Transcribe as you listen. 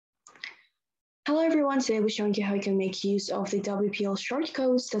Hello everyone, today we're showing you how you can make use of the WPL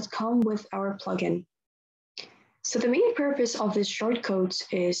shortcodes that come with our plugin. So the main purpose of this shortcode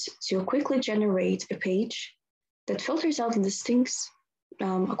is to quickly generate a page that filters out listings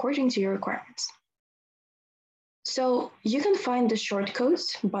according to your requirements. So you can find the shortcodes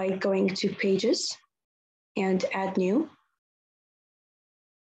by going to Pages and Add New.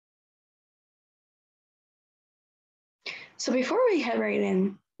 So before we head right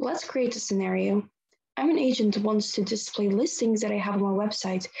in, let's create a scenario. I'm an agent who wants to display listings that I have on my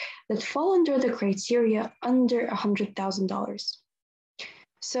website that fall under the criteria under $100,000.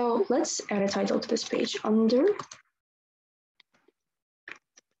 So let's add a title to this page, under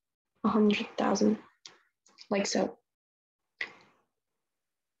 100,000, like so.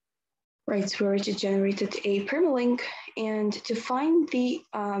 Right, so we already generated a permalink, and to find the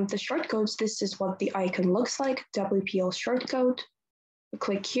shortcodes, this is what the icon looks like, WPL shortcode. We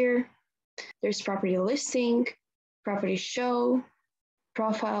click here. There's property listing, property show,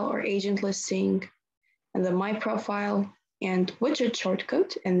 profile or agent listing, and then my profile and widget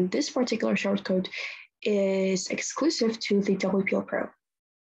shortcode. And this particular shortcode is exclusive to the WPL Pro.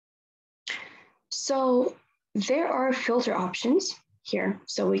 So there are filter options here.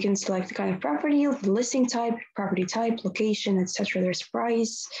 So we can select the kind of property, the listing type, property type, location, etc. There's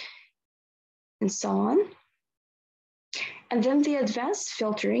price, and so on. And then the advanced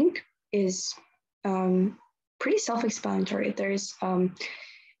filtering is pretty self-explanatory.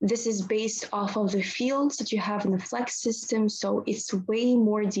 This is based off of the fields that you have in the Flex system, so it's way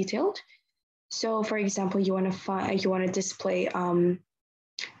more detailed. So, for example, you want to display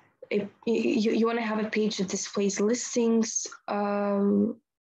you want to have a page that displays listings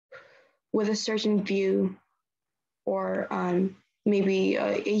with a certain view, or maybe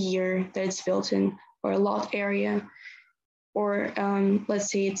a year that it's built in, or a lot area. Or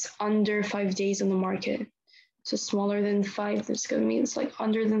let's say it's under 5 days on the market. So smaller than 5, that's going to mean it's like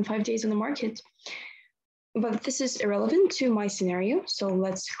under than 5 days on the market. But this is irrelevant to my scenario. So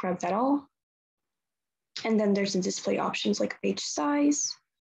let's grab that all. And then there's the display options like page size,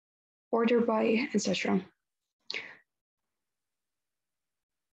 order by, etc.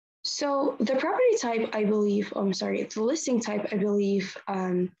 So the property type, I believe, the listing type, I believe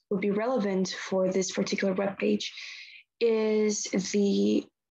would be relevant for this particular web page is the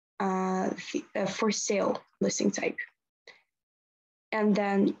for sale listing type. And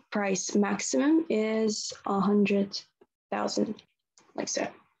then price maximum is 100,000, like so.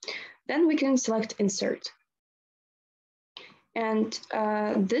 Then we can select insert. And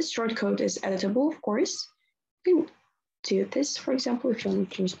this shortcode is editable, of course. You can do this, for example, if you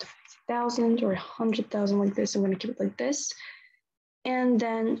want to change to 50,000 or 100,000 like this, I'm going to keep it like this. And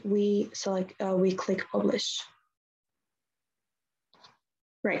then we select, we click publish.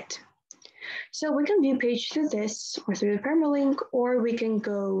 Right. So we can view page through this or through the permalink, or we can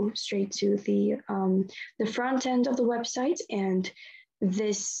go straight to the front end of the website, and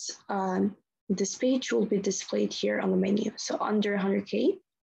this this page will be displayed here on the menu. So under 100K.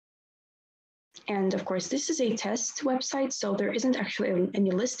 And of course, this is a test website, so there isn't actually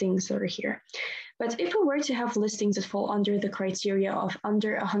any listings that are here. But if we were to have listings that fall under the criteria of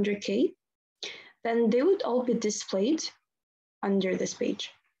under 100K, then they would all be displayed under this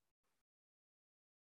page.